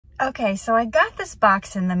Okay, so I got this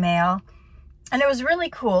box in the mail, and it was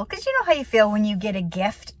really cool, because you know how you feel when you get a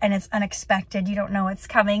gift and it's unexpected, you don't know it's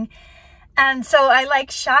coming. And so I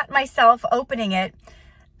like shot myself opening it,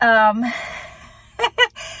 and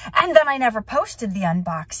then I never posted the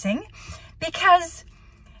unboxing, because,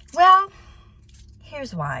 well,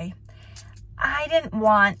 here's why. I didn't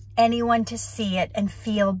want anyone to see it and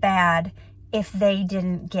feel bad if they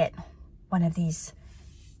didn't get one of these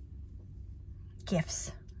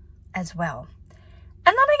gifts as well.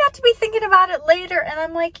 And then I got to be thinking about it later, and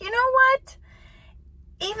I'm like, you know what?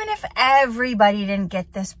 Even if everybody didn't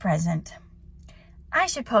get this present, I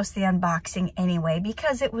should post the unboxing anyway,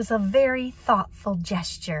 because it was a very thoughtful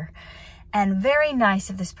gesture and very nice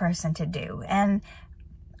of this person to do. And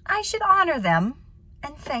I should honor them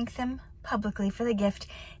and thank them publicly for the gift,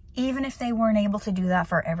 even if they weren't able to do that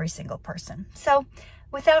for every single person. So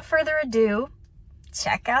without further ado,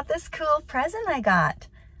 check out this cool present I got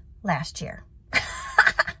last year.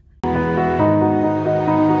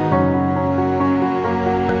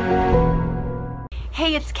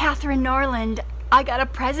 Hey, it's Katherine Norland. I got a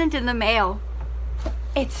present in the mail.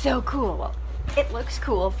 It's so cool. It looks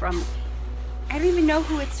cool from, I don't even know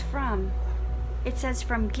who it's from. It says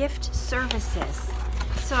from Gift Services.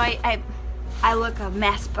 So I look a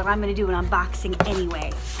mess, but I'm gonna do an unboxing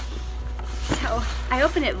anyway. So I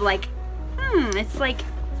open it like, it's like,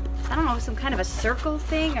 I don't know, some kind of a circle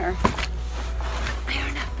thing, or I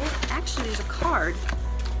don't know. Actually, there's a card.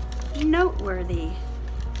 Noteworthy.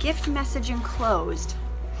 Gift message enclosed.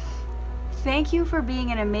 Thank you for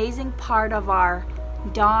being an amazing part of our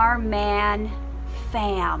Dhar Mann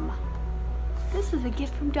fam. This is a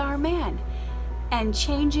gift from Dhar Mann and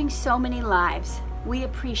changing so many lives. We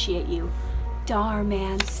appreciate you, Dhar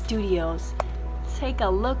Mann Studios. Take a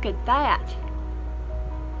look at that.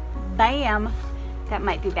 Bam. That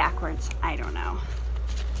might be backwards. I don't know.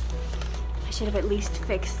 I should have at least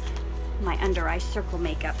fixed my under eye circle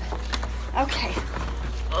makeup. Okay.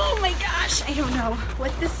 Oh my gosh, I don't know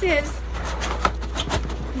what this is,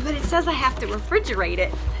 but it says I have to refrigerate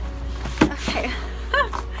it. Okay.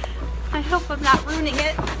 I hope I'm not ruining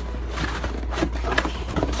it.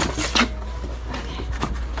 Okay.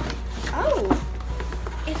 Oh,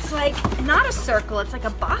 it's like not a circle, it's like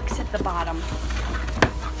a box at the bottom.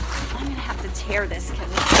 I'm gonna have to tear this because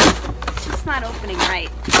it's just not opening right.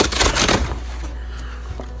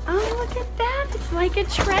 Oh, look at that. It's like a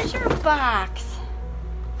treasure box.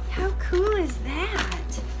 How cool is that?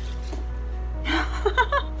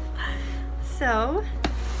 So,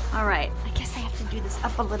 all right, I guess I have to do this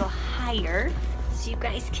up a little higher so you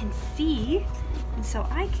guys can see, and so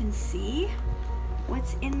I can see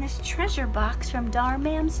what's in this treasure box from Dhar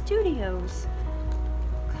Mann Studios.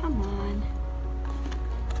 Come on.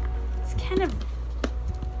 It's kind of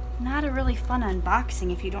not a really fun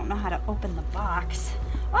unboxing if you don't know how to open the box.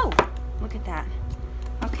 Oh, look at that.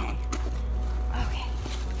 Okay. Okay.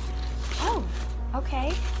 Oh,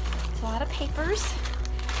 okay. It's a lot of papers.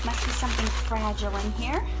 Must be something fragile in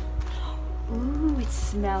here. Ooh, it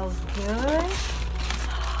smells good.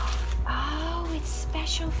 Oh, it's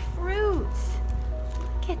special fruits.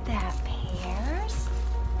 Look at that. Pears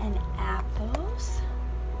and apples.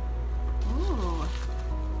 Ooh.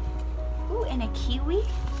 Ooh, and a kiwi.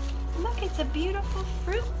 Look, it's a beautiful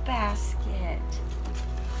fruit basket.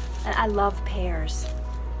 And I love pears.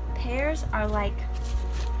 Pears are like,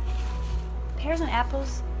 pears and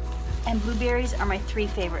apples and blueberries are my 3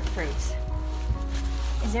 favorite fruits.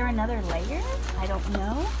 Is there another layer? I don't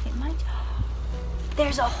know. It might.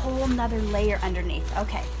 There's a whole nother layer underneath.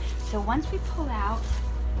 Okay, so once we pull out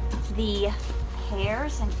the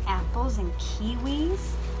pears and apples and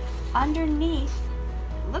kiwis, underneath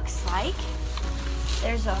looks like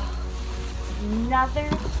there's another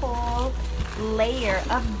whole layer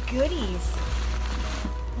of goodies.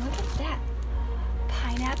 Look at that.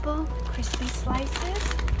 Pineapple crispy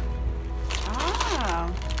slices.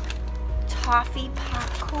 Oh. Toffee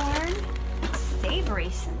popcorn. Savory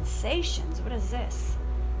sensations. What is this?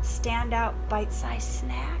 Standout bite-sized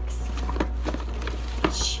snacks.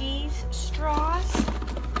 Cheese straws.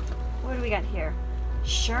 What do we got here?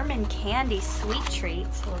 Sherman candy sweet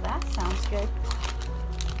treats. Well, that sounds good.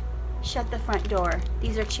 Shut the front door.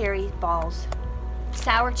 These are cherry balls.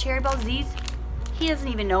 Sour cherry balls. These, he doesn't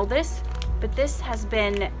even know this, but this has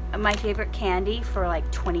been my favorite candy for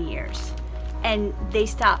like 20 years. And they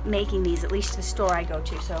stopped making these, at least the store I go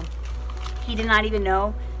to, so he did not even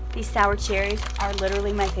know these sour cherries are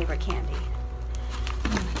literally my favorite candy. Oh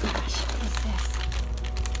my gosh, what is this?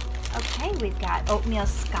 Okay, we've got oatmeal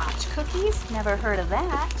scotch cookies. Never heard of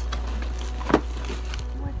that.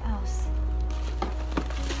 What else?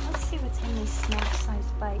 Let's see what's in these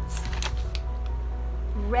snack-sized bites.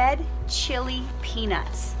 red chili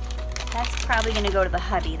peanuts. That's probably gonna go to the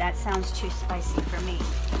hubby. That sounds too spicy for me.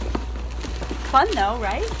 Fun though,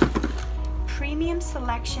 right? Premium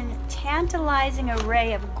selection, tantalizing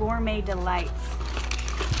array of gourmet delights.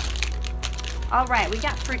 All right, we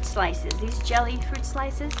got fruit slices. These jelly fruit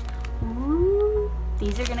slices. Ooh,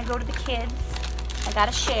 these are gonna go to the kids. I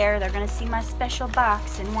gotta share. They're gonna see my special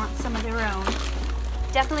box and want some of their own.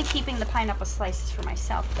 Definitely keeping the pineapple slices for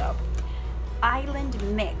myself though. Island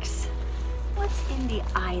mix. What's in the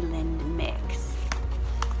island mix?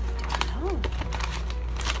 Don't know.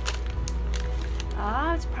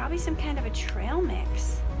 Oh, it's probably some kind of a trail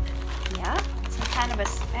mix. Yeah, some kind of a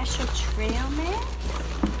special trail mix.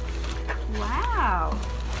 Wow.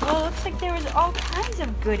 Well, it looks like there was all kinds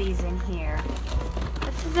of goodies in here.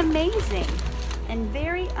 This is amazing and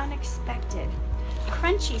very unexpected.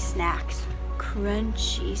 Crunchy snacks.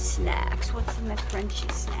 Crunchy snacks. What's in the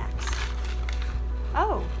crunchy snacks?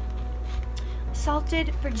 Oh,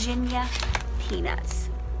 salted Virginia peanuts.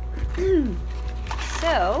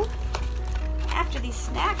 So, after these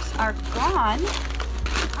snacks are gone,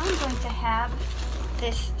 I'm going to have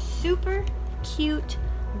this super cute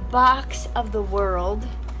box of the world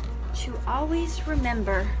to always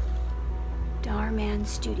remember Dhar Mann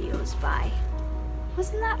Studios by.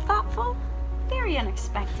 Wasn't that thoughtful? Very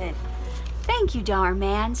unexpected. Thank you, Dhar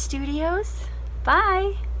Mann Studios.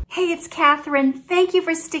 Bye. Hey, it's Katherine. Thank you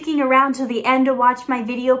for sticking around till the end to watch my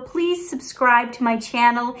video. Please subscribe to my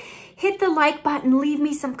channel. Hit the like button, leave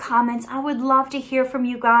me some comments. I would love to hear from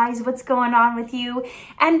you guys, what's going on with you.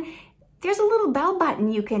 And there's a little bell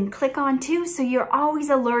button you can click on too, so you're always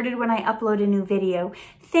alerted when I upload a new video.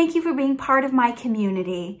 Thank you for being part of my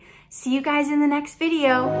community. See you guys in the next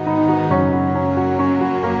video.